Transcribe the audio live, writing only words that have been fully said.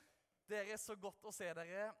Dere, så godt å se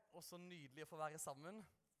dere, og så nydelig å få være sammen.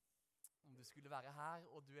 Om du skulle være her,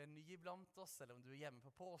 og du ny iblant oss, eller om du hjemme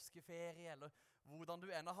på påskeferie, eller hvordan du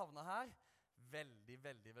har havnet her, veldig,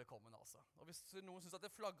 veldig velkommen altså. Og hvis noen synes at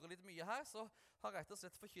det flagrer litt mye her, så har rett og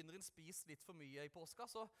slett forkynneren spist litt for mye i påska,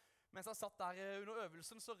 så mens jeg satt der under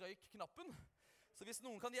øvelsen, så røyk knappen. Så hvis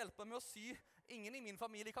noen kan hjelpe med å sy, ingen i min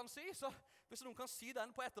familie kan sy, så hvis noen kan sy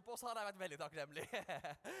den på etterpå, så hadde jeg vært veldig takknemlig.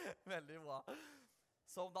 Veldig bra.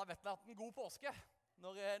 Så da vet jeg at en god påske,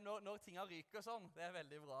 når tingene ryker sånn, det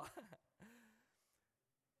veldig bra.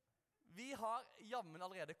 Vi har jammen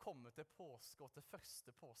allerede kommet til påske og til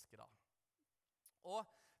første påskedag. Og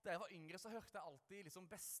da jeg var yngre så hørte jeg alltid liksom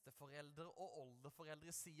besteforeldre og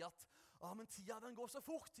oldeforeldre si at men tida den går så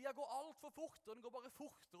fort, tida går alt for fort, og den går bare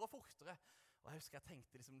fortere og fortere. Og jeg husker jeg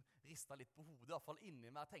tenkte liksom, ristet litt på hodet, i hvert fall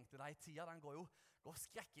inni meg, jeg tenkte nei, tida den går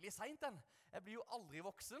skrekkelig sent den. Jeg blir jo aldri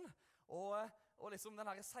voksen, og liksom den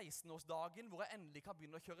her 16-årsdagen hvor jeg endelig kan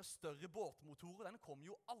begynne å kjøre større båtmotorer, den kom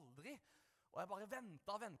jo aldri. Og jeg bare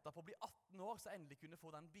ventet på å bli 18 år, så jeg endelig kunne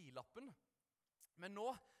få den billappen. Men nå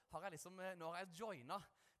har jeg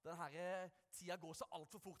joinet den her tida går så alt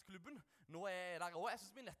for fort-klubben. Nå der også. Jeg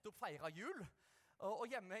synes vi nettopp feiret jul. Og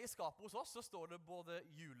hjemme i skapet hos oss så står det både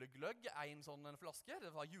julegløgg, en flaske,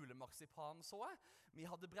 det var julemarsipan så jeg. Vi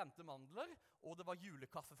hadde brente mandler, og det var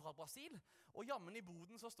julekaffe fra Brasil. Og jammen i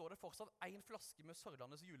boden så står det fortsatt en flaske med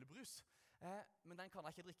Sørlandets julebrus. Men den kan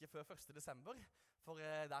jeg ikke drikke før 1. desember, for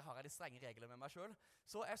der har jeg de strenge regler med meg selv.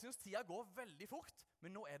 Så jeg synes tida går veldig fort,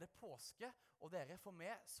 men nå det påske, og dere for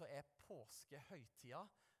meg så påske høytida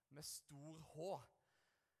med stor H.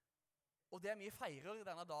 Og det vi feirer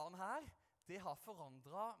denne dagen her, det har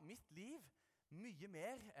forandret mitt liv mye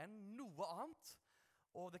mer enn noe annet,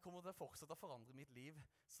 og det kommer til å fortsette å forandre mitt liv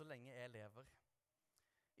så lenge jeg lever.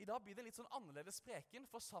 I dag blir det litt sånn annerledes preken,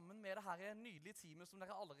 for sammen med det her nydelige teamet som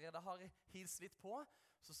dere allerede har hilst litt på,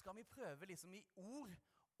 så skal vi prøve liksom i ord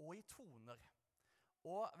og i toner,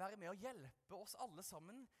 og være med å hjelpe oss alle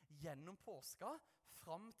sammen gjennom påska,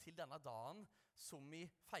 fram til denne dagen som vi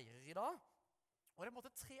feirer i dag. Og det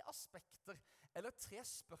er 3 aspekter, eller 3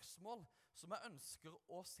 spørsmål, som jeg ønsker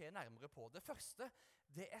å se nærmere på. Det første,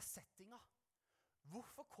 det settinga.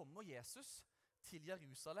 Hvorfor kommer Jesus til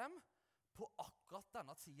Jerusalem på akkurat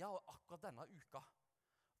denne tida og akkurat denne uka?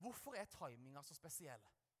 Hvorfor timinga så spesiell?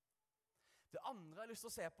 Det andre jeg har lyst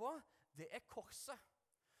til å se på, det korset.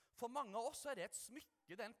 For mange av oss det et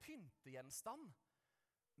smykke, det en pyntegjenstand.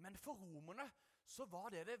 Men for romerne så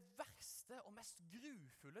var det verste og mest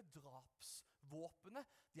grufulle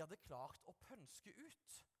drapsvåpenet de hadde klart å pønske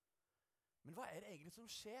ut. Men hva det egentlig som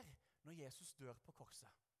skjer når Jesus dør på korset?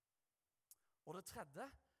 Og det tredje,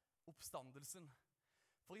 oppstandelsen.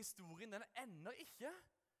 For historien den ender ikke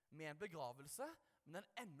med en begravelse, men den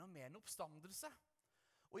ender med en oppstandelse.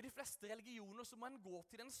 Og i de fleste religioner så må en gå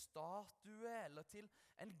til en statue eller til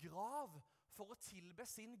en grav for å tilbe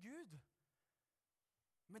sin Gud.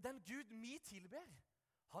 Men den Gud vi tilber,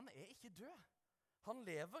 han ikke død. Han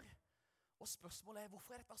lever. Og spørsmålet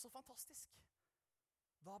hvorfor dette så fantastisk?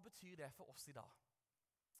 Hva betyr det for oss i dag?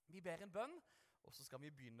 Vi ber en bønn, og så skal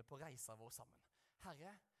vi begynne på reisa vår sammen.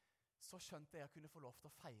 Herre, så skjønte jeg å kunne få lov til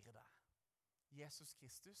å feire det. Jesus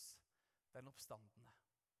Kristus, den oppstandende.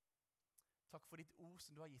 Takk for ditt ord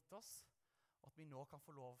som du har gitt oss, og at vi nå kan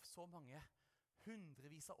få lov så mange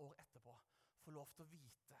hundrevis av år etterpå, få lov til å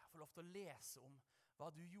vite, få lov til å lese om hva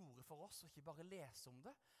du gjorde for oss, og ikke bare lese om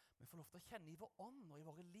det, men få lov til å kjenne i vår ånd og i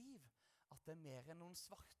våre liv at det mer enn noen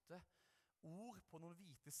svarte ord på noen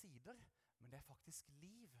hvite sider, men det faktisk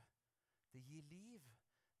liv. Det gir liv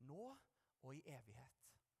nå og i evighet.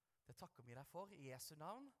 Det takker vi deg for i Jesu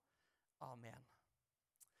navn. Amen.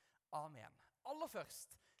 Amen. Aller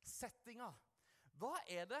først, settinga. Hva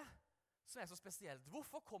det som så spesielt?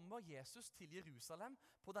 Hvorfor kommer Jesus til Jerusalem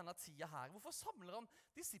på denne tida her? Hvorfor samler han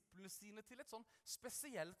disiplene sine til et sånn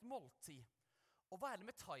spesielt måltid? Og hva det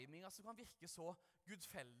med timinga som kan virke så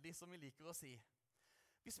gudfeldig, som vi liker å si?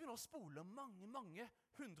 Hvis vi nå spoler mange, mange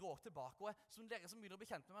 100 år tilbake, og som dere som begynner å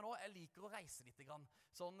bekjente med meg nå, jeg liker å reise litt grann,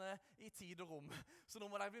 sånn i tid og rom. Så nå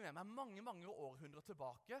må dere bli med meg mange, mange århundrer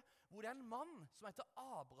tilbake, hvor det en mann som heter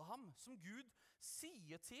Abraham, som Gud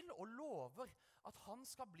sier til og lover at han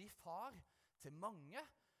skal bli far til mange,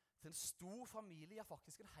 til en stor familie, ja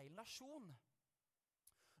faktisk en hel nasjon.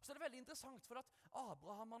 Så det veldig interessant, for at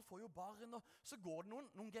Abraham han får jo barn, og så går det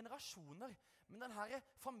noen generasjoner. Men denne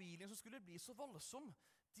familien som skulle bli så voldsom,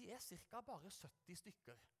 de cirka bare 70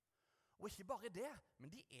 stykker. Og ikke bare det,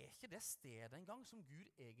 men de ikke det stedet engang som Gud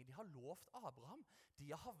egentlig har lovt Abraham. De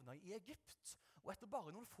har havnet i Egypt, og etter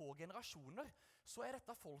bare noen få generasjoner, så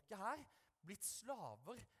dette folket her blitt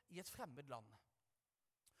slaver i et fremmed land.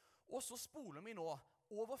 Og så spoler vi nå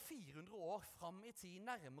over 400 år fram i tid,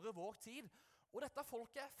 nærmere vår tid. Og dette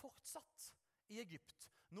folket er fortsatt i Egypt.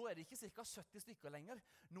 Nå er det ikke ca. 70 stykker lenger.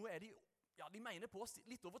 Nå er de, ja, de mener på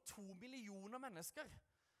litt over 2 millioner mennesker.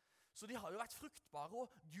 Så de har jo vært fruktbare,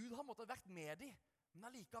 og Gud har måttet vært med dem. Men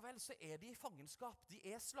allikevel så er de i fangenskap. De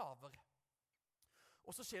er slaver.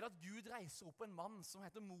 Og så skjer det at Gud reiser opp en mann som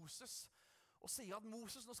heter Moses, og sier at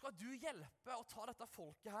Moses, nå skal du hjelpe å ta dette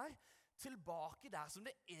folket her tilbake der som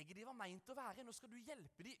det egentlig var meint å være. Nå skal du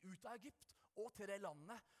hjelpe dem ut av Egypt og til det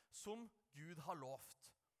landet som Gud har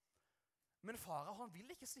lovt. Men farao, han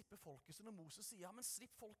vil ikke slippe folket, så når Moses sier, ja, men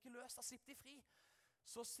slipp folket løs, da slipp de fri,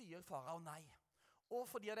 så sier farao nei. Og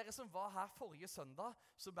for de av dere som var her forrige søndag,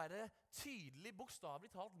 så ble det tydelig,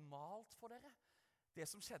 bokstavelig talt malt for dere, det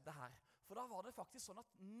som skjedde her. For da var det faktisk sånn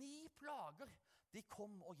at 9 plager, de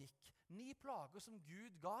kom og gikk. 9 plager som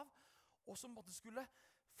Gud gav, og som skulle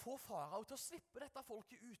få farao til å slippe dette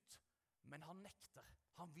folket ut. Men han nekter.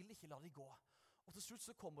 Han vil ikke la de gå. Og til slutt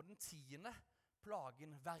så kommer den 10.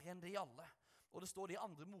 plagen, verre enn de alle. Og det står det i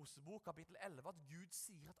 2. Mosebok, kapittel 11, at Gud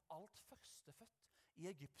sier at alt førstefødt i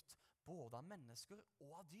Egypt, både av mennesker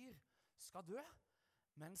og av dyr, skal dø,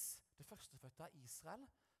 mens det førstefødte av Israel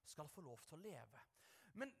skal få lov til å leve.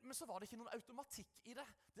 Men så var det ikke noen automatikk i det.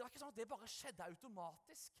 Det var ikke sånn at det bare skjedde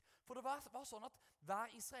automatisk. For det var sånn at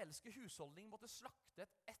hver israelske husholdning måtte slakte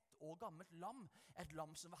et 1 år gammelt lam. Et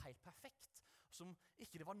lam som var helt perfekt, som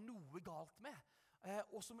ikke det var noe galt med,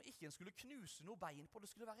 og som ikke en skulle knuse noe bein på.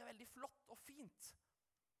 Det skulle være veldig flott og fint.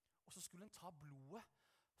 Og så skulle en ta blodet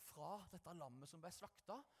fra dette lammet som ble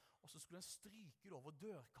slaktet, og så skulle en stryke det over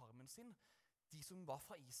dørkarmen sin, de som var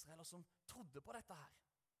fra Israel og som trodde på dette her.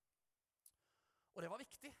 Og det var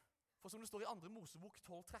viktig, for som det står i 2. Mosebok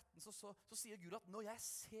 12:13, så sier Gud at når jeg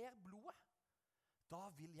ser blodet, da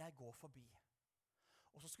vil jeg gå forbi.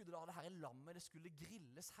 Og så skulle da det her lammet, det skulle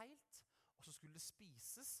grilles helt, og så skulle det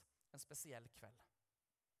spises en spesiell kveld.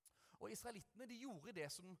 Og israelittene, de gjorde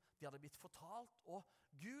det som de hadde blitt fortalt, og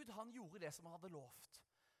Gud, han gjorde det som han hadde lovt.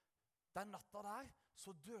 Den natta der,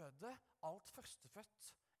 så døde alt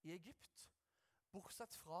førstefødt i Egypt,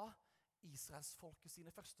 bortsett fra Israelsfolket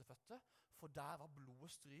sine førstefødte, for der var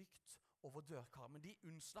blodet strykt over dørkarmen. De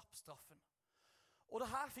unnslapp straffen. Og det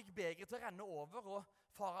her fikk begeret til å renne over, og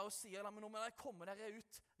farao sier, men nå må dere komme dere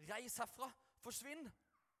ut, reis herfra, forsvinn.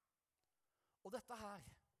 Og dette her,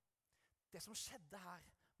 det som skjedde her,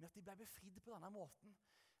 med at de ble befridd på denne måten,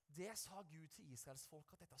 det sa Gud til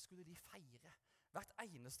Israelsfolket at dette skulle de feire hvert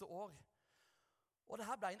eneste år. Og det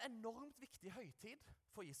her ble en enormt viktig høytid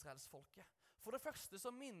for Israelsfolket. For det første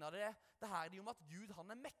så minner det her de om at Gud,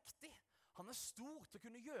 han er mektig. Han er stor til å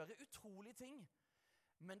kunne gjøre utrolige ting.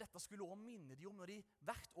 Men dette skulle også minne de om, når de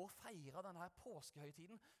hvert år feiret denne her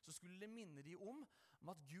påskehøytiden, så skulle det minne de om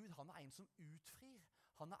at Gud, han er en som utfrir.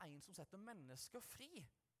 Han er en som setter mennesker fri.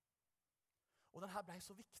 Og denne ble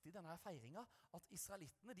så viktig, denne feiringen, at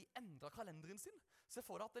israelittene, de endret kalenderen sin. Se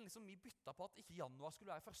for deg at den liksom, vi bytta på at ikke januar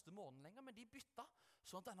skulle være første måneden lenger, men de bytta,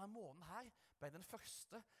 sånn at denne måneden her ble den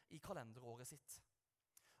første i kalenderåret sitt.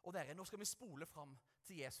 Og dere, nå skal vi spole fram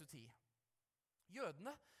til Jesu tid.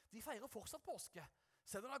 Jødene, de feirer fortsatt påske.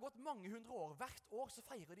 Selv om det har gått mange hundre år, hvert år så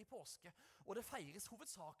feirer de påske. Og det feires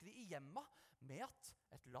hovedsakelig i hjemma med at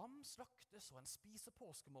et lam slaktes og en spiser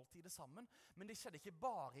påskemåltidet sammen. Men det skjedde ikke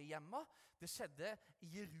bare i hjemma, det skjedde i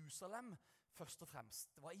Jerusalem først og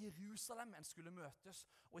fremst. Det var i Jerusalem en skulle møtes,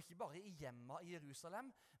 og ikke bare i hjemma i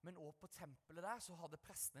Jerusalem, men også på tempelet der så hadde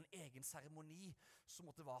presten en egen seremoni som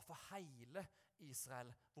måtte være for hele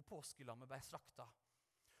Israel, hvor påskelammet ble slaktet.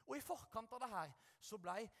 Og i forkant av det her så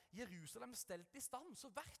ble Jerusalem stelt i stand, så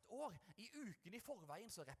hvert år, i uken i forveien,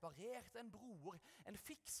 så reparerte en broer, en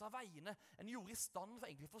fiksa veiene, en gjorde i stand for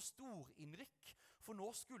egentlig for storinnrykk. For nå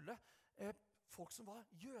skulle folk som var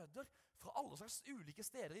jøder fra alle slags ulike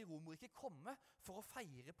steder i Romerriket komme for å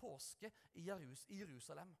feire påske i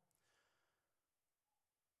Jerusalem.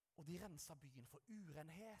 Og de rensa byen for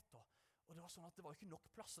urenhet, og det var sånn at det var ikke nok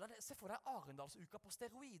plasser. Se for deg Arendalsuka på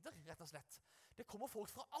steroider, rett og slett. Det kommer folk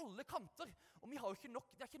fra alle kanter, og det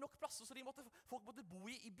er ikke nok plasser, så folk måtte bo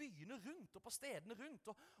i byene rundt og på stedene rundt,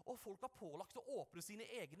 og folk var pålagt å åpne sine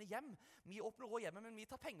egne hjem. Vi åpner også hjemmet, men vi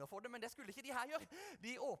tar penger for det, men det skulle ikke de her gjøre.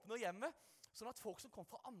 De åpner hjemmet, sånn at folk som kom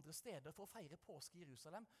fra andre steder for å feire påske i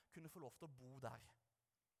Jerusalem, kunne få lov til å bo der.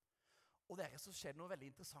 Og så skjer det noe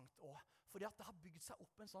veldig interessant også, fordi at det har bygd seg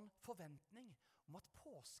opp en sånn forventning om at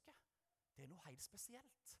påske, det er noe helt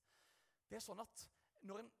spesielt. Det er sånn at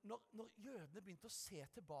når jødene begynte å se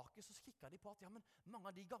tilbake, så kikket de på at mange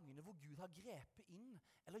av de gangene hvor Gud har grepet inn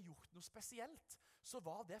eller gjort noe spesielt, så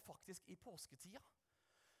var det faktisk i påsketida.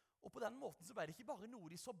 Og på den måten så ble det ikke bare noe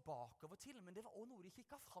de så bakover til, men det var også noe de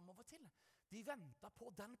kikket fremover til. De ventet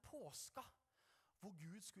på den påska hvor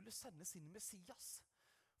Gud skulle sende sin Messias.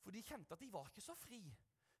 For de kjente at de var ikke så fri.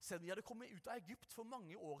 Selv om de hadde kommet ut av Egypt for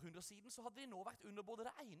mange århundrer siden, så hadde de nå vært under både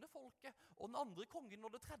det ene folket og den andre kongen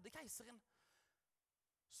og det tredje keiseren.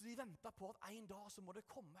 Så de ventet på at en dag så må det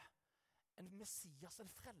komme en Messias, en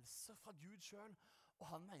frelser fra Gud selv, og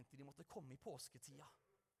han mente de måtte komme i påsketida.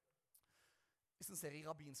 Hvis man ser i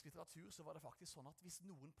rabbinsk litteratur, så var det faktisk sånn at hvis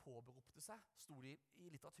noen påberopte seg, stod det i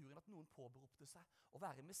litteraturen at noen påberopte seg å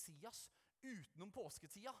være Messias utenom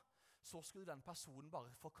påsketida, så skulle den personen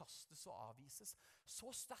bare forkastes og avvises. Så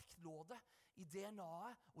sterkt lå det i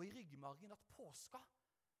DNA-et og i ryggmargen at påska,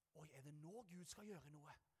 oi, er det nå Gud skal gjøre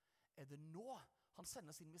noe? Er det nå han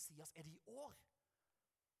sender sin Messias? Er det i år?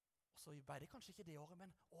 Og så ble det kanskje ikke det året,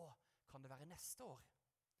 men kan det være neste år?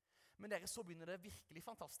 Men dere, så begynner det virkelig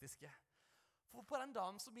fantastiske. For på den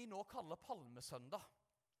dagen som vi nå kaller Palmesøndag,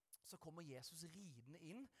 så kommer Jesus ridende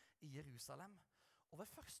inn i Jerusalem. Og ved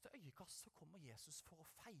første øyekast så kommer Jesus for å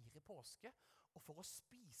feire påske og for å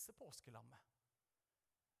spise påskelammet.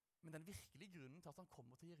 Men den virkelige grunnen til at han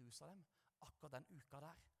kommer til Jerusalem akkurat den uka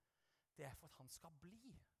der, det er for at han skal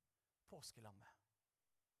bli påskelammet.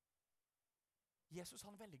 Jesus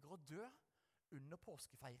han velger å dø under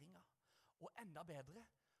påskefeiringa, og enda bedre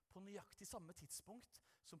på nøyaktig samme tidspunkt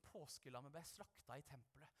som påskelammet ble slakta i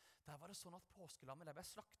tempelet. Der var det sånn at påskelammet ble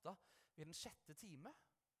slakta ved den 6. time,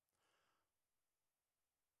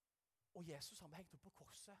 og Jesus han ble hengt opp på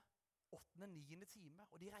korset 8. 9. time,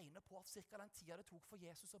 og de regner på at cirka den tida det tok for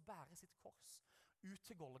Jesus å bære sitt kors ut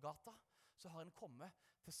til Golgata, så har han kommet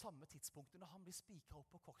til samme tidspunktet når han blir spikret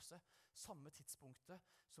opp på korset, samme tidspunktet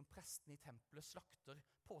som presten i tempelet slakter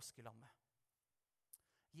påskelammet.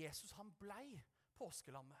 Jesus han blei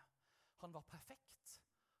påskelammet. Han var perfekt,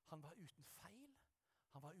 han var uten feil,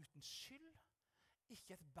 han var uten skyld.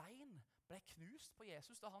 Ikke et bein ble knust på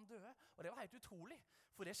Jesus da han døde, og det var helt utrolig,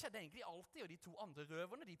 for det skjedde egentlig alltid, og de 2 andre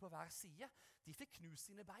røverne, de på hver side, de fikk knust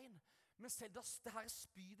sine bein. Men selv da det her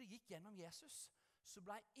spydet gikk gjennom Jesus, så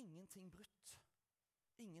ble ingenting brutt.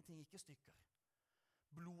 Ingenting gikk i stykker.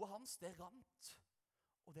 Blodet hans, det rant,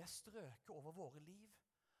 og det strøket over våre liv,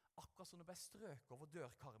 akkurat som det ble strøket over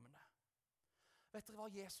dørkarmene. Vet dere hva?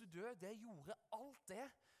 Jesu død, det gjorde alt det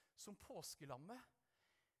som påskelammet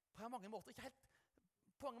på mange måter ikke helt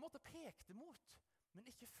på mange måter pekte mot, men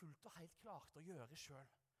ikke fullt og helt klarte å gjøre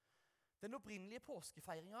selv. Den opprinnelige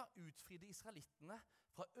påskefeiringa utfridde israelittene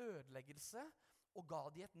fra ødeleggelse og ga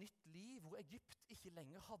de et nytt liv hvor Egypt ikke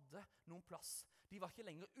lenger hadde noen plass. De var ikke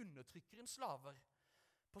lenger undertrykkerens slaver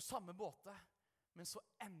på samme måte, men så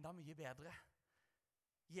enda mye bedre.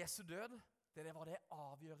 Jesu død, det var det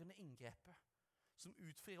avgjørende inngrepet som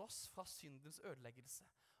utfrir oss fra syndens ødeleggelse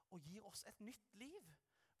og gir oss et nytt liv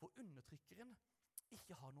hvor undertrykkeren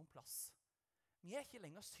ikke har noen plass. Vi er ikke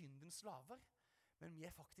lenger syndens slaver, men vi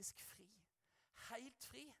er faktisk fri. Helt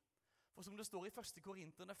fri. For som det står i 1.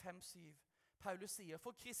 Korinterne 5:7, Paulus sier,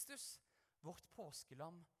 for Kristus, vårt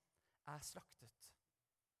påskelam, er slaktet.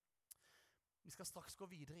 Vi skal straks gå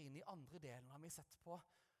videre inn i andre delen. Har vi sett på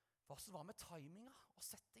hva som var med timinga og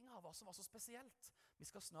settinga, hva som var så spesielt. Vi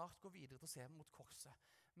skal snart gå videre til å se mot korset.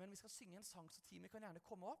 Men vi skal synge en sang, så teamet kan gjerne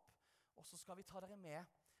komme opp, og så skal vi ta dere med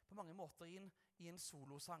på mange måter inn i en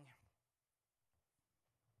solosang.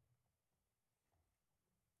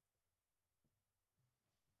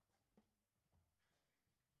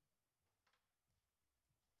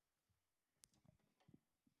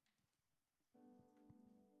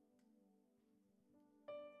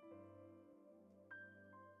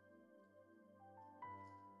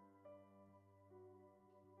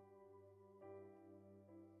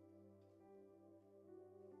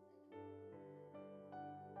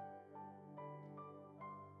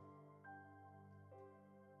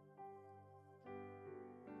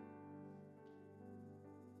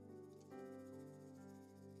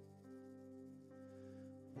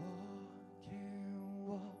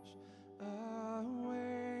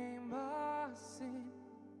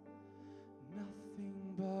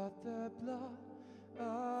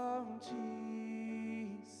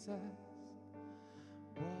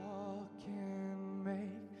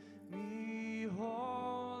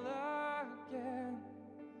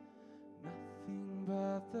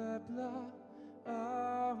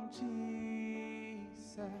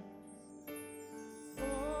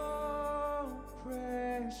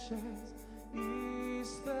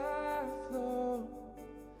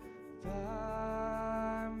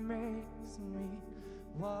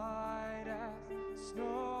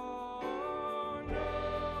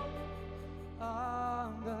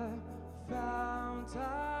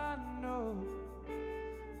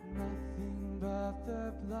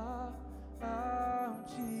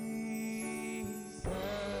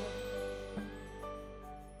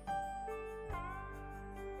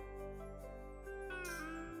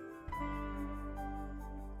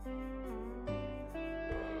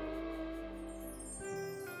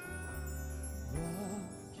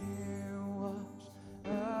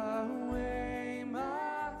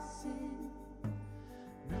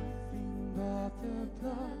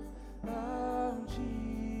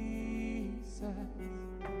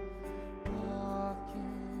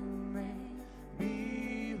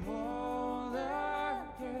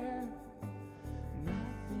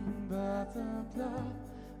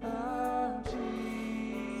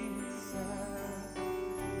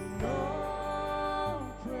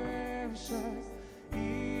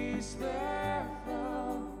 is the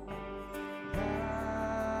flow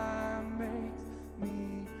that makes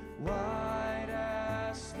me white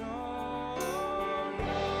as snow.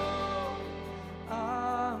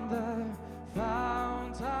 On the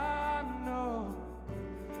fount I know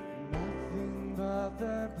nothing but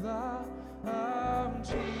the blood of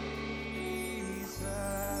Jesus.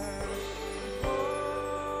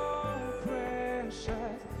 Oh,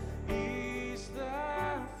 precious is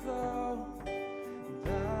the flow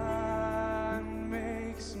that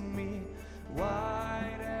makes me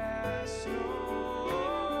white as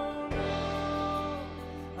snow.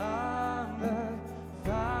 On the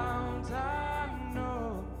fount I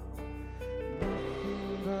know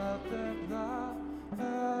nothing but the blood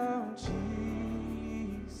of Jesus.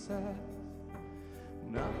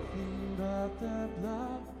 Nothing but the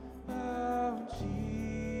blood of Jesus.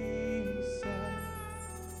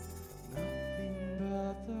 Nothing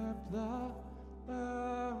but the blood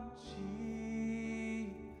of Jesus.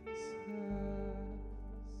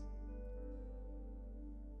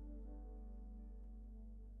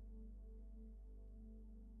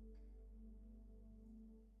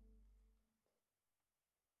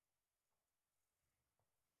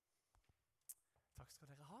 Takk skal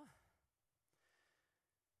dere ha.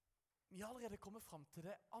 Vi har allerede kommet frem til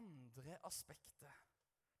det andre aspektet,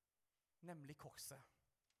 nemlig korset.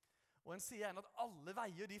 Og en sier gjerne at alle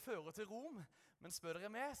veier de fører til Rom, men spør dere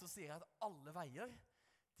meg, så sier jeg at alle veier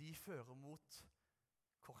de fører mot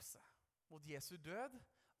korset, mot Jesu død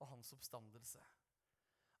og hans oppstandelse.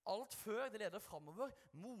 Alt før det leder fremover,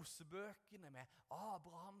 Mosebøkene med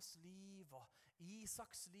Abrahams liv og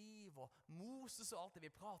Isaks liv og Moses og alt det vi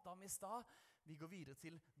pratet om i stad. Vi går videre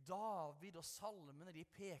til David og salmene, de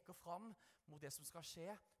peker frem mot det som skal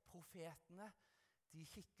skje. Profetene, de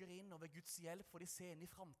kikker inn, og ved Guds hjelp får de se inn i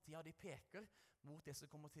fremtiden. De peker mot det som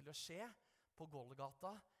kommer til å skje på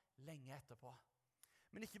Golgata lenge etterpå.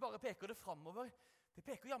 Men ikke bare peker det fremover, det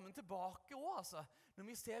peker jammen tilbake også, altså.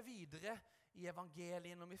 Når vi ser videre i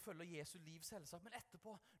evangelien, når vi følger Jesu liv selvsagt, men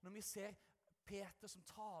etterpå, når vi ser Peter som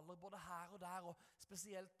taler både her og der, og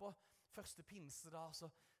spesielt på første pinsedag, så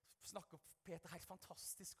snakker Peter helt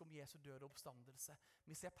fantastisk om Jesu død og oppstandelse.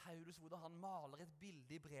 Vi ser Paulus, hvordan han maler et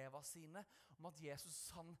bilde i brevene sine, om at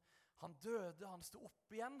Jesus, han døde, han stod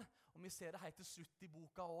opp igjen, og vi ser det helt til slutt i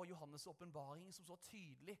boka, og Johannes' åpenbaring, som så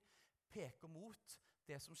tydelig peker mot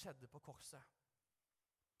det som skjedde på korset.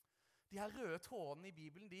 De her røde trådene i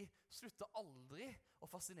Bibelen, de slutter aldri å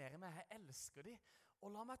fascinere meg. Jeg elsker de.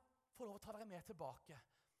 Og la meg få lov å ta dere med tilbake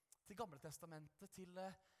til Gamle Testamentet, til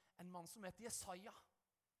en mann som heter Jesaja.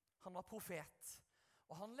 Han var profet,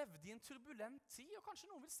 og han levde i en turbulent tid, og kanskje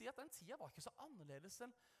noen vil si at den tiden var ikke så annerledes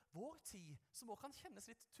enn vår tid, som også kan kjennes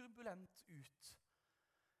litt turbulent ut.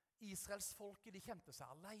 Israelsfolket, de kjente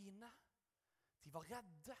seg alene, de var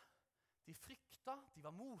redde, de frykta, de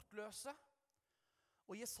var motløse.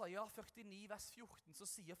 Og i Jesaja 49, vers 14, så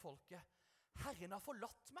sier folket, Herren har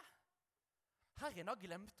forlatt meg. Herren har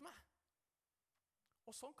glemt meg.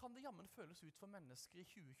 Og sånn kan det jammen føles ut for mennesker i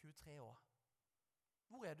 2023 år.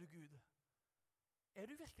 Hvor er du, Gud? Er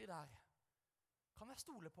du virkelig der? Kan jeg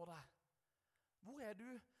stole på deg? Hvor er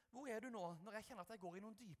du nå, når jeg kjenner at jeg går i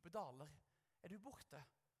noen dype daler? Er du borte?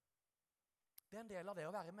 Det er en del av det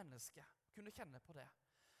å være menneske, kunne kjenne på det.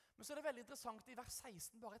 Men så er det veldig interessant, i vers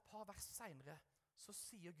 16, bare et par vers senere, så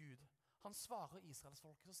sier Gud, han svarer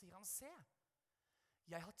Israelsfolket, så sier han, se,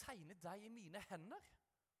 jeg har tegnet deg i mine hender.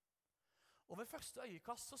 Og ved første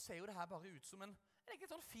øyekast så ser jo det her bare ut som et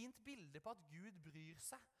sånn fint bilde på at Gud bryr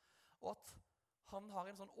seg, og at han har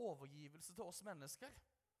en sånn overgivelse til oss mennesker.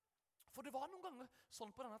 For det var noen ganger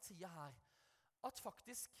sånn på denne tiden her, at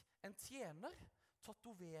faktisk en tjener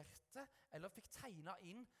tatoverte eller fikk tegnet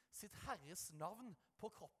inn sitt herres navn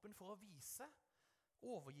på kroppen for å vise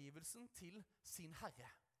overgivelsen til sin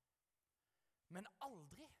herre. Men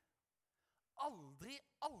aldri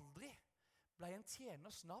ble en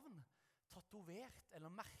tjeners navn tatovert eller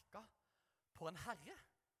merket på en herre.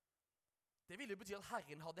 Det ville jo bety at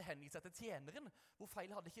herren hadde hengitt seg til tjeneren. Hvor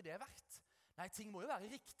feil hadde ikke det vært? Nei, ting må jo være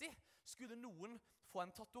riktig. Skulle noen få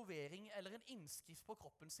en tatovering eller en innskrift på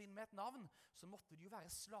kroppen sin med et navn, så måtte det jo være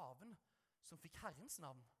slaven som fikk herrens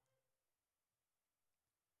navn.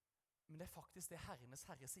 Men det er faktisk det Herrenes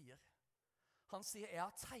Herre sier. Han sier, jeg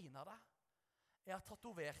har tegnet deg, jeg har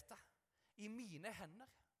tatovert deg i mine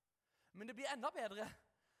hender. Men det blir enda bedre,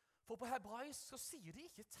 for på hebraisk så sier de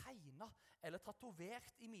ikke tegnet eller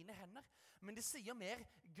tatovert i mine hender, men de sier mer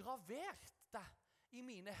gravert deg i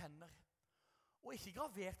mine hender. Og ikke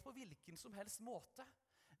gravert på hvilken som helst måte,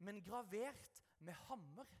 men gravert med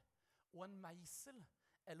hammer og en meisel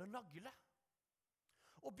eller nagle.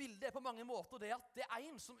 Og bildet på mange måter det at det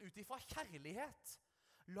en som utifra kjærlighet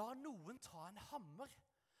lar noen ta en hammer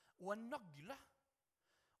og en nagle,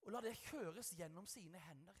 og la det kjøres gjennom sine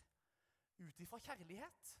hender. Utifra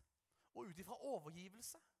kjærlighet og utifra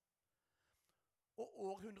overgivelse. Og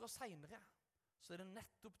århundrer senere så det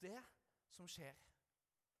nettopp det som skjer.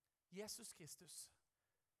 Jesus Kristus,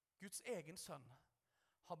 Guds egen sønn,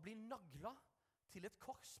 har blitt naglet til et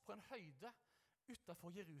kors på en høyde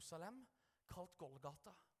utenfor Jerusalem, kalt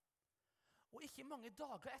Golgata. Og ikke mange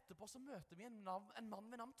dager etterpå så møter vi en mann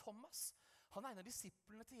ved navn Thomas. Han er en av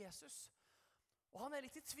disiplene til Jesus. Og han er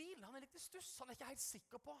litt i tvil, han er litt i stuss, han er ikke helt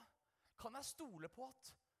sikker på. Kan jeg stole på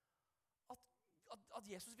at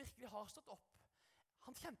Jesus virkelig har stått opp?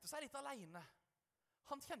 Han kjente seg litt alene.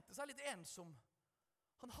 Han kjente seg litt ensom.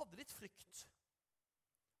 Han hadde litt frykt.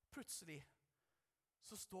 Plutselig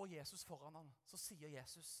så står Jesus foran ham. Så sier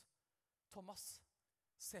Jesus, Thomas,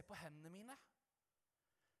 se på hendene mine.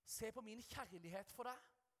 Se på min kjærlighet for deg.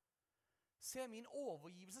 Se min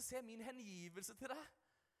overgivelse, se min hengivelse til deg.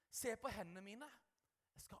 Se på hendene mine.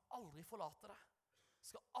 Jeg skal aldri forlate deg. Jeg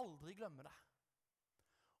skal aldri glemme deg.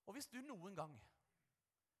 Og hvis du noen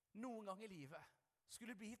gang i livet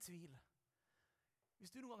skulle bli i tvil,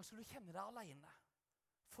 hvis du noen gang skulle kjenne deg alene,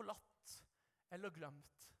 forlatt eller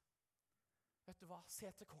glemt, vet du hva?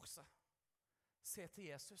 Se til korset. Se til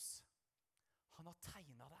Jesus. Han har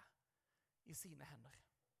tegnet deg i sine hender.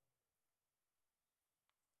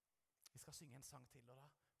 Vi skal synge en sang til, og da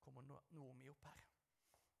kommer Naomi opp her.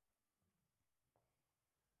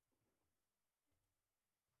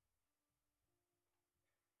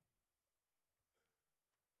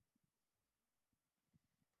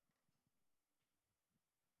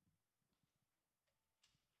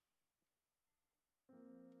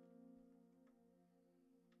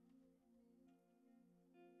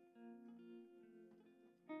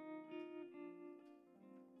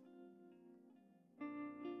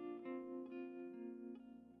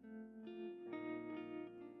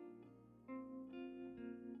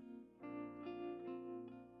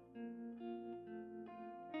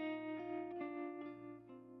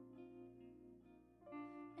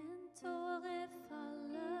 Tåre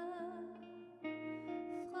faller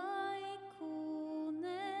fra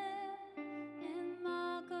ikonet, en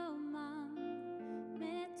mager mann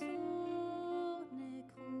med tornekrone.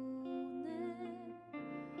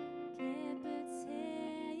 Grepet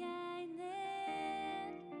ser jeg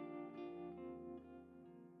ned,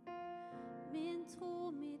 min tro,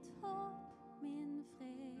 mitt håp, min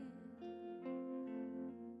fred.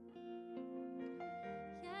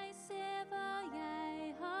 Jeg ser hva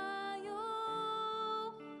jeg har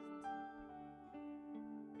gjort,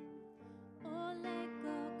 og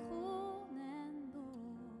legger kronen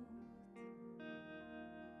bort.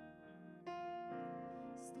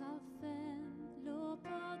 Straffen lå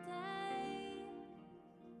på deg,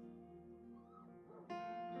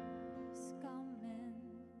 skammen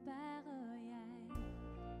bærer jeg.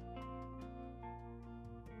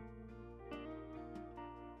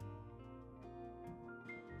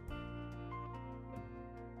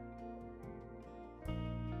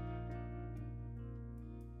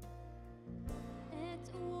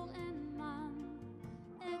 Et ord, en mann,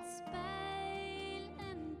 et speil,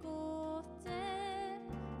 en gåte.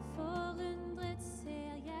 Forundret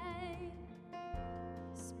ser jeg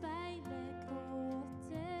speilet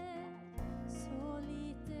gråte. Så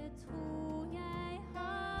lite tro jeg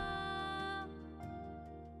har.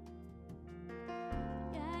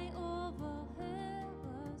 Jeg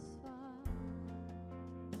overhører svar.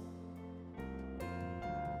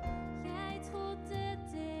 Jeg trodde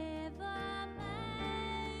det var meg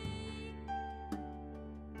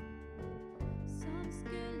som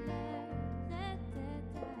skulle redde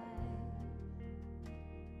deg.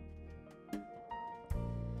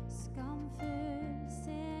 Skamfull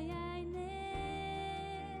ser jeg ned.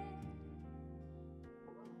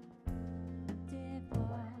 Det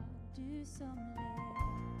var du som led.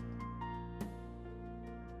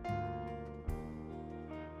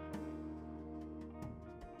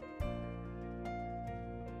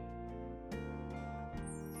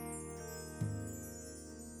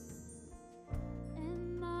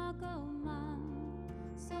 En mager mann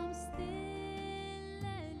som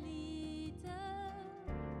stille lider,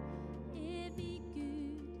 evig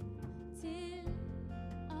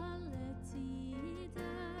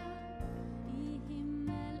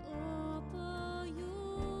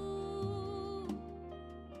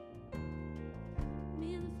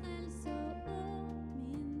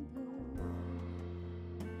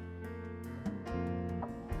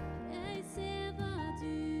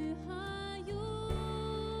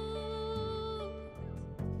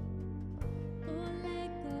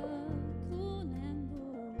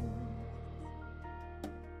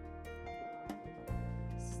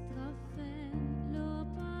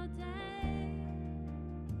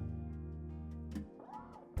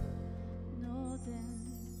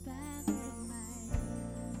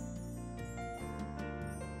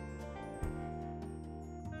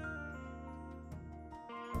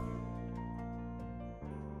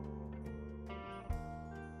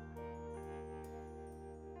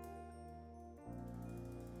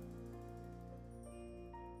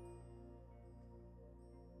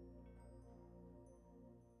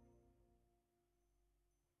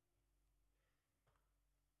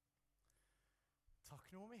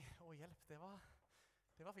Takk, Nomi. Å, hjelp,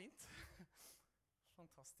 det var fint.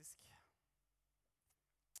 Fantastisk.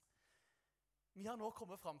 Vi har nå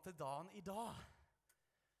kommet frem til dagen i dag.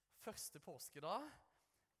 Første påskedag.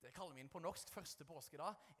 Det kaller vi inn på norsk, første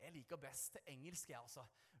påskedag. Jeg liker best det engelske, altså.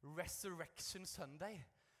 Resurrection Sunday.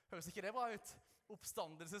 Høres ikke det bra ut?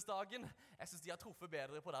 Oppstandelsesdagen. Jeg synes de har truffet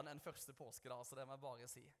bedre på den enn første påskedag, så det må jeg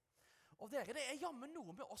bare si. Og dere, det jammen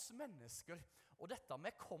noe med oss mennesker, og dette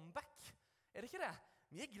med comeback. Er det ikke det?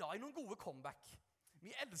 Vi glad i noen gode comeback. Vi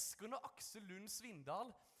elsker når Aksel Lund Svindal,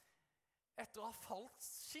 etter å ha falt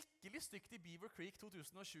skikkelig stygt i Beaver Creek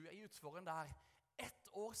 2007 i utforen der,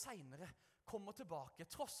 1 år senere kommer tilbake,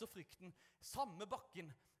 trosser frykten, samme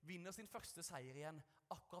bakken, vinner sin første seier igjen,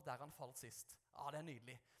 akkurat der han falt sist. Ja, det er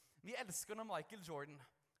nydelig. Vi elsker når Michael Jordan,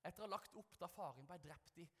 etter å ha lagt opp da faren ble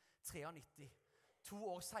drept i 93, 2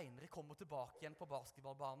 år senere kommer tilbake igjen på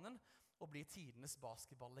basketballbanen og blir tidenes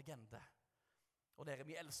basketballlegende. Og dere,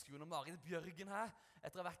 vi elsker jo når Marit Bjørgen her,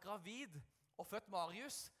 etter å ha vært gravid og født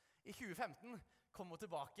Marius i 2015, kommer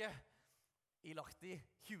tilbake i Lahti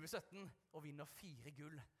 2017 og vinner 4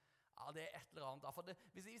 gull. Ja, det er et eller annet. For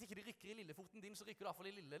hvis ikke det rykker i lillefoten din, så rykker det i hvert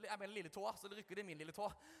fall i lille tå, så det rykker det i min lille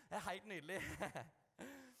tå. Det er helt nydelig.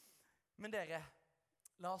 Men dere,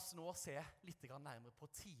 la oss nå se litt nærmere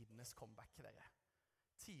på tidenes comeback, dere.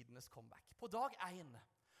 Tidenes comeback. På dag 1.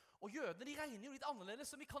 Og jødene, de regner jo litt annerledes,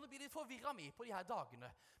 så vi kan jo bli litt forvirret med på de her dagene.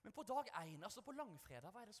 Men på dag 1, altså på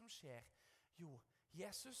langfredag, hva er det som skjer? Jo,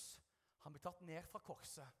 Jesus, han blir tatt ned fra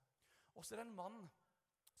korset. Og så er det en mann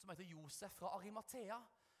som heter Josef fra Arimathea.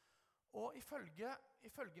 Og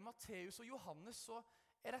ifølge Matteus og Johannes så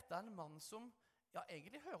er dette en mann som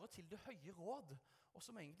egentlig hører til det høye råd, og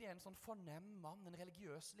som egentlig er en sånn fornem mann, en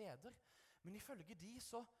religiøs leder. Men ifølge de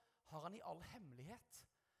så har han i all hemmelighet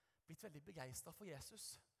blitt veldig begeistret for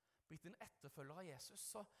Jesus, blitt en etterfølger av Jesus.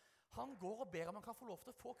 Så han går og ber om han kan få lov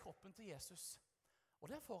til å få kroppen til Jesus. Og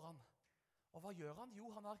det får han. Og hva gjør han? Jo,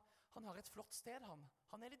 han har et flott sted.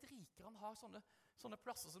 Han er litt rikere, han har sånne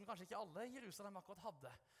plasser som kanskje ikke alle i Jerusalem akkurat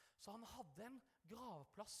hadde. Så han hadde en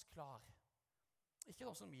gravplass klar. Ikke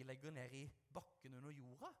sånn som vi legger ned i bakken under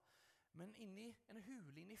jorda, men en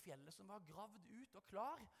hule inne i fjellet som var gravd ut og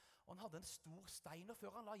klar. Og han hadde en stor stein, og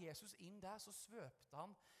før han la Jesus inn der, så svøpte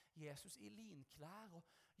han Jesus i linklær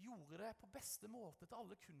og gjorde det på beste måte til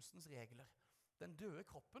alle kunstens regler. Den døde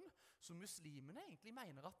kroppen, som muslimene egentlig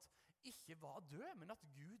mener at ikke var død, men at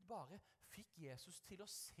Gud bare fikk Jesus til å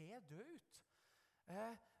se død ut.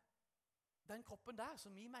 Den kroppen der,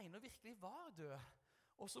 som vi mener virkelig var død,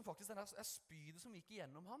 og som faktisk er spydet som gikk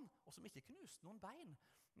igjennom han, og som ikke knuste noen bein.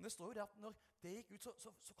 Men det står jo det at når det gikk ut,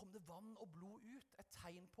 så kom det vann og blod ut, et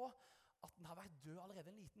tegn på at den har vært død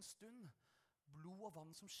allerede en liten stund. Blod og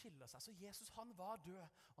vann som skiller seg. Så Jesus, han var død,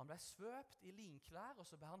 og han ble svøpt i linklær, og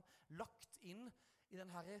så ble han lagt inn i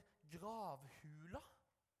denne gravhula,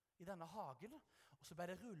 i denne hagen, og så ble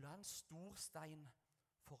det rullet en stor stein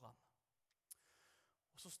foran.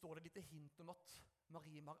 Og så står det litt hint om at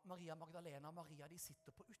Maria Magdalena og Maria, de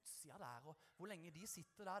sitter på utsida der, og hvor lenge de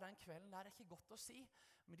sitter der den kvelden der, er ikke godt å si,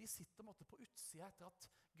 men de sitter på utsida etter at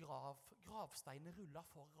gravsteinen rullet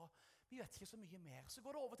for, og vi vet ikke så mye mer. Så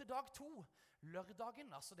går det over til dag 2,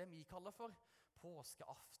 lørdagen, altså det vi kaller for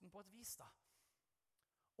påskeaften på et vis da.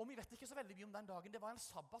 Og vi vet ikke så veldig mye om den dagen. Det var en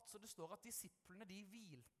sabbat, så det står at disiplene, de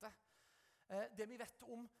hvilte. Det vi vet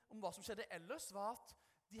om hva som skjedde ellers, var at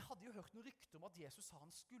de hadde jo hørt noen rykter om at Jesus sa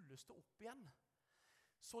han skulle stå opp igjen.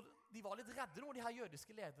 Så de var litt redde nå, de her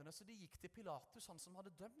jødiske lederne, så de gikk til Pilatus, han som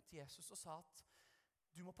hadde dømt Jesus, og sa at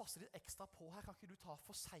du må passe litt ekstra på her, kan ikke du ta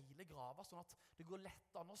forsegle grava, sånn at det går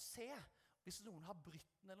lett an å se hvis noen har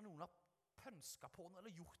brytt den, eller noen har pønsket på den,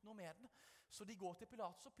 eller gjort noe med den. Så de går til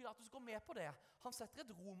Pilatus, og Pilatus går med på det. Han setter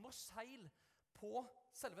et romerseil på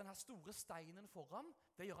selve denne store steinen foran,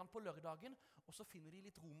 det gjør han på lørdagen, og så finner de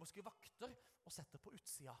litt romerske vakter og setter på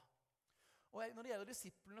utsida. Og når det gjelder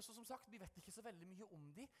disiplene, så som sagt, vi vet ikke så veldig mye om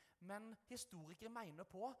de, men historikere mener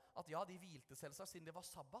på at ja, de hvilte selvsagt siden det var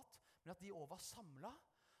sabbat, men at de også var samlet,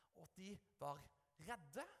 og at de var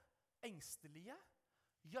redde, engstelige,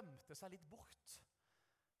 gjemte seg litt bort.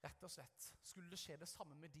 Rett og slett, skulle det skje det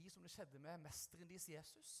samme med de som det skjedde med mesteren deres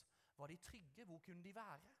Jesus? Var de trygge? Hvor kunne de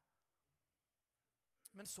være?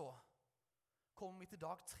 Men så kommer vi til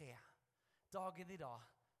dag 3, dagen i dag,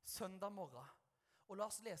 søndag morgen. Og la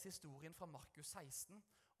oss lese historien fra Markus 16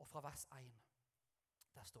 og fra vers 1.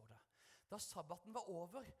 Der står det: Da sabbaten var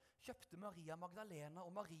over, kjøpte Maria Magdalena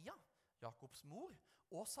og Maria, Jakobs mor,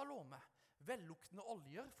 og Salome, velluktende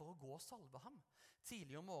oljer for å gå og salve ham.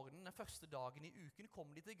 Tidlig om morgenen, den første dagen i uken,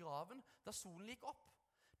 kom de til graven da solen gikk opp.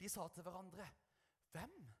 De sa til hverandre: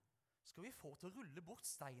 Hvem skal vi få til å rulle bort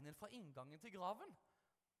steinen fra inngangen til graven?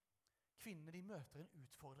 Kvinnene de møter en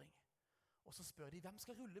utfordring. Og så spør de, hvem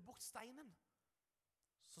skal rulle bort steinen?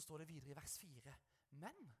 Så står det videre i vers 4.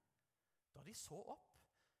 Men da de så opp,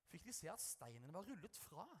 fikk de se at steinen var rullet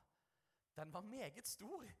fra. Den var meget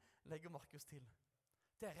stor, legger Markus til.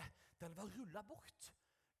 Dere, den var rullet bort.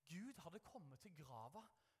 Gud hadde kommet til grava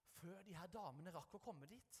før de her damene rakk å komme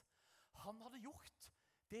dit. Han hadde gjort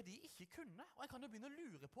det de ikke kunne, og jeg kan jo begynne å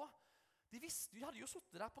lure på. De hadde jo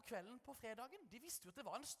suttet der på kvelden på fredagen. De visste jo at det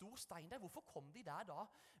var en stor stein der. Hvorfor kom de der da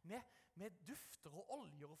med dufter og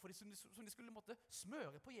oljer som de skulle måtte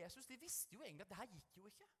smøre på Jesus? De visste jo egentlig at det her gikk jo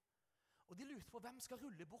ikke. Og de lurte på hvem skal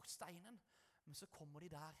rulle bort steinen. Men så kommer de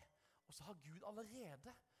der, og så har Gud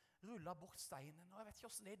allerede rullet bort steinen. Og jeg vet ikke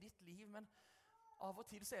hvordan det er i ditt liv, men av og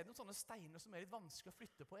til så er det noen sånne steiner som er litt vanskelig å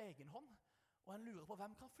flytte på egen hånd. Og en lurer på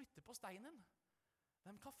hvem kan flytte på steinen?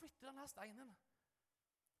 Hvem kan flytte denne steinen?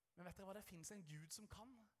 Men vet dere hva, det finnes en Gud som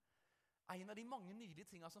kan. En av de mange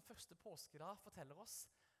nydelige tingene som første påskedag forteller oss,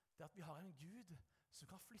 det er at vi har en Gud som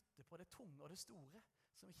kan flytte på det tunge og det store,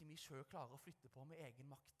 som ikke vi selv klarer å flytte på med egen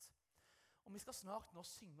makt. Og vi skal snart nå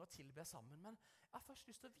synge og tilbe sammen, men jeg har først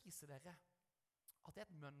lyst til å vise dere at det er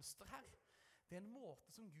et mønster her. Det er en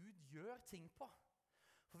måte som Gud gjør ting på.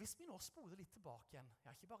 For hvis vi nå spoler litt tilbake igjen,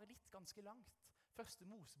 ja, ikke bare litt, ganske langt, første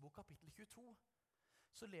Mosebok kapittel 22,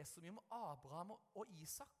 så leser vi om Abraham og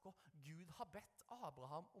Isak, og Gud har bedt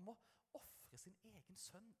Abraham om å offre sin egen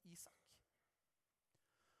sønn Isak.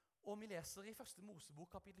 Og vi leser i første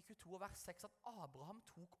Mosebok kapittel 22 vers 6 at Abraham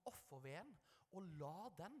tok offerveden og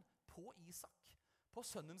la den på Isak, på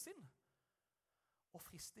sønnen sin. Og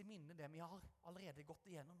frist i minne det vi har allerede gått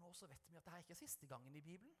igjennom nå, så vet vi at det er ikke siste gangen i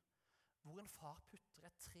Bibelen, hvor en far putter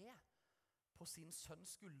et tre på sin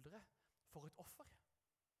sønns skuldre for et offer.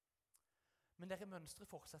 Men dere mønstre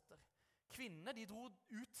fortsetter. Kvinnene de dro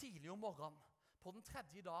ut tidlig om morgenen. På den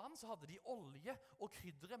tredje dagen så hadde de olje og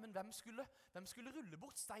kryddere, men hvem skulle rulle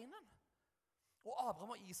bort steinen? Og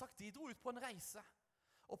Abraham og Isak de dro ut på en reise.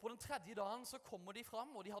 Og på den tredje dagen så kommer de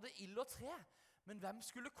fram, og de hadde ild og tre. Men hvem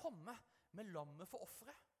skulle komme med lammet for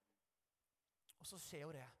offeret? Og så skjer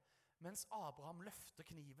jo det. Mens Abraham løfter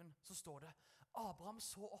kniven, så står det, Abraham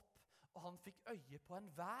så opp, og han fikk øye på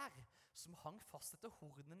en vær som hang fast etter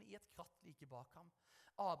hornen i et kratt like bak ham.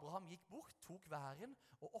 Abraham gikk bort, tok væren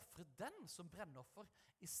og offret den som brennoffer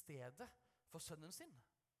i stedet for sønnen sin.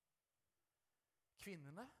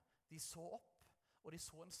 Kvinnene, de så opp, og de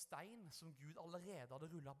så en stein som Gud allerede hadde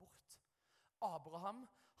rullet bort. Abraham,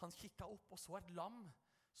 han kikket opp og så et lam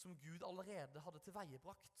som Gud allerede hadde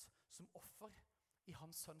tilveiebrakt som offer i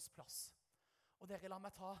hans sønns plass. Og dere, la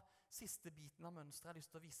meg ta siste biten av mønstret jeg har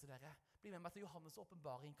lyst til å vise dere. Bli med meg til Johannes'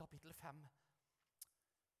 åpenbaring, kapittel 5.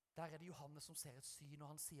 Der er det Johannes som ser et syn,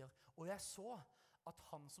 og han sier, og jeg så at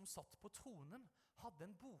han som satt på tronen hadde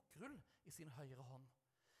en bokrull i sin høyre hånd.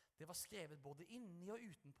 Det var skrevet både inni og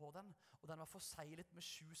utenpå den, og den var forseglet med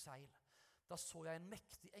 7 seil. Da så jeg en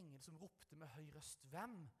mektig engel som ropte med høy røst,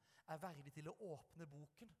 hvem er verdig til å åpne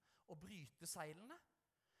boken og bryte seilene?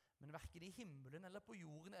 Men hverken i himmelen eller på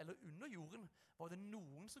jorden eller under jorden var det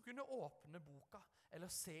noen som kunne åpne boka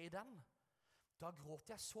eller se i den. Da gråt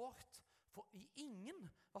jeg sårt, for ingen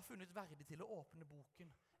var funnet verdig til å åpne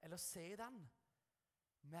boken eller se i den.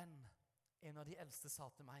 Men en av de eldste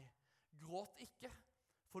sa til meg, gråt ikke,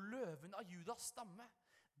 for løven av Judas stamme,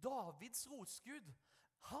 Davids rotskudd,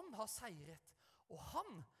 han har seiret, og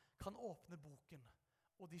han kan åpne boken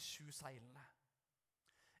og de 7 seilene.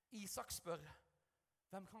 Isak spør,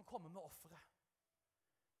 hvem kan komme med offeret?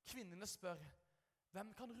 Kvinnene spør,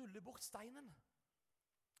 hvem kan rulle bort steinen?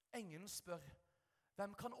 Engelen spør,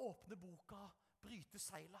 hvem kan åpne boka, bryte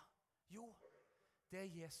seila? Jo, det er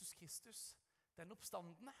Jesus Kristus, den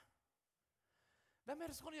oppstandende. Hvem er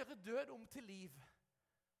det som kan gjøre død om til liv?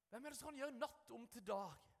 Hvem er det som kan gjøre natt om til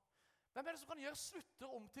dag? Hvem er det som kan gjøre slutter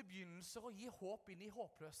om til begynnelser og gi håp inn i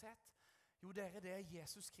håpløshet? Jo, dere, det er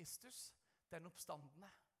Jesus Kristus, den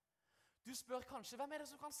oppstandende. Du spør kanskje, hvem er det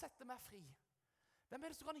som kan sette meg fri? Hvem er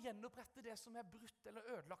det som kan gjenopprette det som er brutt eller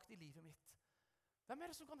ødelagt i livet mitt? Hvem er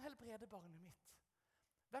det som kan helbrede barnet mitt?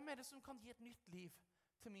 Hvem er det som kan gi et nytt liv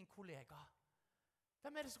til min kollega?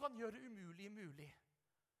 Hvem er det som kan gjøre det umulige mulig?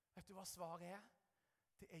 Vet du hva svaret er?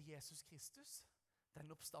 Det er Jesus Kristus,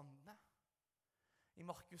 den oppstandende. I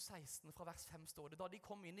Markus 16 fra vers 5 står det, da de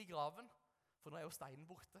kom inn i graven, for nå er jo steinen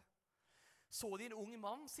borte, så de en ung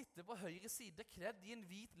mann sitte på høyre side, kledd i en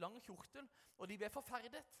hvit, lang kjortel, og de ble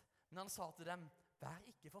forferdet. Men han sa til dem, vær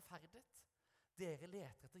ikke forferdet. Dere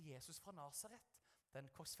leter etter Jesus fra Nazaret, den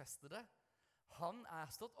korsfestede. Han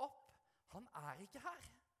er stått opp, han er ikke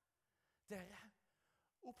her. Dere,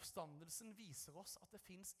 oppstandelsen viser oss at det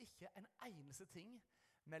finnes ikke en eneste ting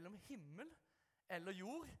mellom himmel eller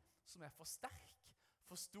jord som for sterk,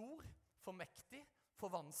 for stor, for mektig, for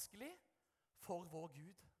vanskelig for vår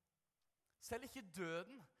Gud. Selv ikke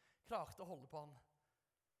døden klarte å holde på han.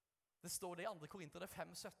 Det står det i 2. Korinterne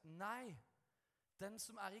 5:17. Nei, den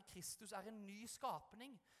som i Kristus en ny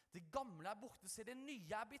skapning. Det gamle borte, så det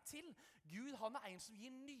nye blitt til. Gud, han en som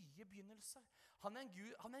gir nye begynnelser. Han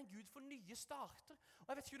en Gud for nye starter. Og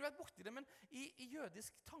jeg vet ikke om du vet borti det, men i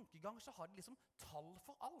jødisk tankegang så har de liksom tall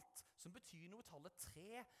for alt, som betyr noe. Tallet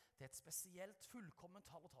 3, det et spesielt fullkomment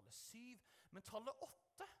tall, og tallet 7. Men tallet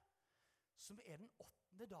 8, som den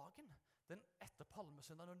 8. dagen, den etter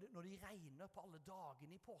palmesøndag, når de regner på alle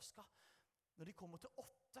dagene i påska, når de kommer til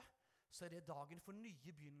 8, så det dagen for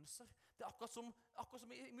nye begynnelser. Det akkurat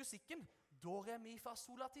som i musikken. Do, re, mi, fa,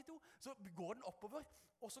 sol, la, ti, do. Så går den oppover,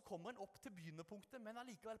 og så kommer den opp til begynnerpunktet, men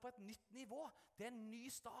allikevel på et nytt nivå. Det en ny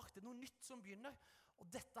start, det noe nytt som begynner.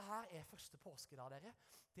 Og dette her første påskedag, dere.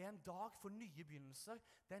 Det en dag for nye begynnelser.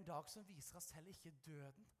 Det en dag som viser at selv ikke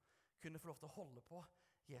døden kunne få lov til å holde på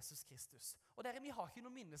Jesus Kristus. Og dere, vi har ikke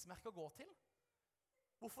noe minnesmerke å gå til.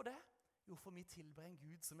 Hvorfor det? Jo, for vi tilber en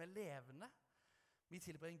Gud som levende. Vi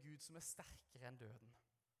tilber en Gud som sterkere enn døden.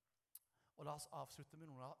 Og la oss avslutte med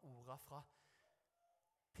noen av ordene fra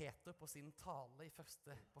Peter på sin tale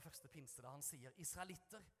på første pinse, da han sier: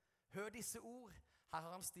 Israelitter, hør disse ord. Her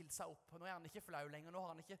har han stilt seg opp. Nå han ikke flau lenger,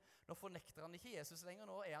 nå fornekter han ikke Jesus lenger,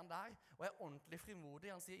 nå han der, og ordentlig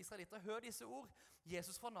frimodig. Han sier: Israelitter, hør disse ord.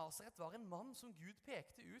 Jesus fra Nazaret var en mann som Gud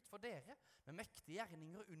pekte ut for dere, med mektige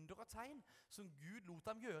gjerninger, under og tegn, som Gud lot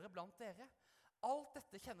ham gjøre blant dere. Alt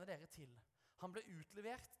dette kjenner dere til. Han ble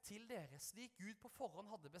utlevert til dere, slik Gud på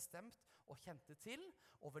forhånd hadde bestemt og kjente til,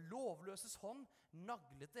 og ved lovløses hånd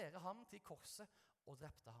naglet dere ham til korset og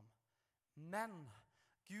drepte ham. Men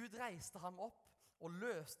Gud reiste ham opp og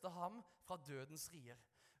løste ham fra dødens rier.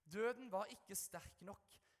 Døden var ikke sterk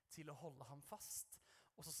nok til å holde ham fast.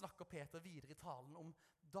 Og så snakker Peter videre i talen om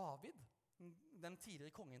David, den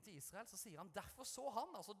tidligere kongen til Israel. Så sier han: derfor så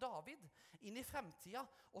han, altså David, inn i fremtiden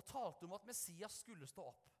og talte om at Messias skulle stå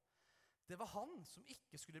opp. Det var han som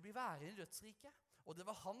ikke skulle bli værende i dødsriket, og det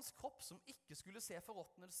var hans kropp som ikke skulle se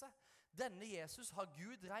forråtnelse. Denne Jesus har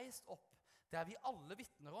Gud reist opp, det vi alle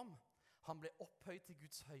vitner om. Han ble opphøyd til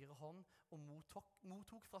Guds høyre hånd og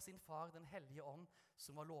mottok fra sin far den hellige ånd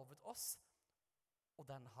som var lovet oss, og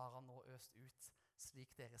den har han nå øst ut,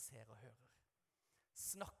 slik dere ser og hører.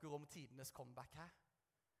 Snakker om tidenes comeback her.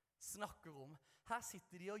 Her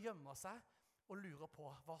sitter de og gjemmer seg og lurer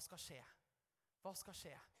på hva skal skje. Hva skal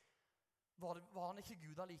skje? Var han ikke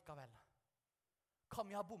Gud allikevel? Kan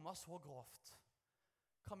vi ha bommet så grovt?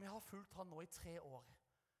 Kan vi ha fulgt han nå i 3 år?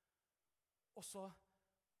 Og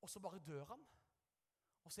så bare dør han?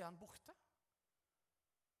 Og så han borte?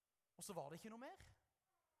 Og så var det ikke noe mer?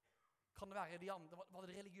 Kan det være var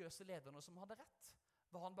det de religiøse lederne som hadde rett?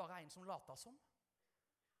 Var han bare en som lata som?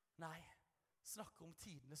 Nei, snakker om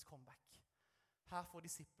tidenes comeback. Her får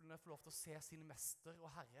disiplene få lov til å se sin mester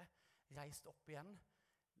og herre reist opp igjen.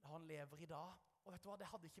 Han lever i dag, og vet du hva, det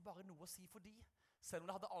hadde ikke bare noe å si for de, selv om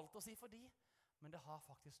det hadde alt å si for de, men det har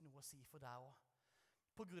faktisk noe å si for deg også.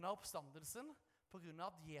 På grunn av oppstandelsen, på grunn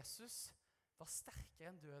av at Jesus var sterkere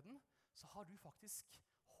enn døden, så har du faktisk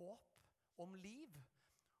håp om liv.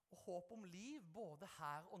 Og håp om liv både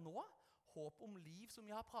her og nå, håp om liv som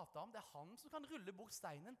vi har pratet om. Det er han som kan rulle bort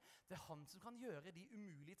steinen, det er han som kan gjøre de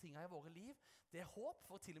umulige tingene i våre liv. Det er håp,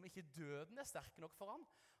 for til og med ikke døden sterk nok for han.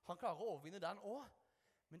 Han klarer å overvinne den også.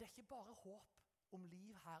 Men det er ikke bare håp om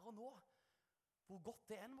liv her og nå, hvor godt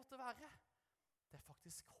det enn måtte være. Det er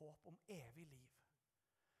faktisk håp om evig liv.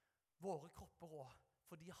 Våre kropper også.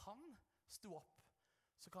 Fordi han sto opp,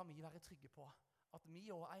 så kan vi være trygge på at vi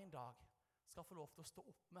også en dag skal få lov til å stå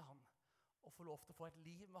opp med han, og få lov til å få et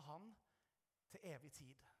liv med han til evig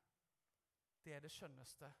tid. Det er det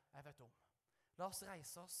skjønneste jeg vet om. La oss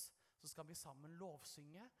reise oss, så skal vi sammen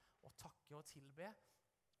lovsynge og takke og tilbe,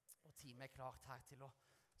 og teamet er klart her til å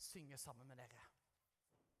synge sammen med dere.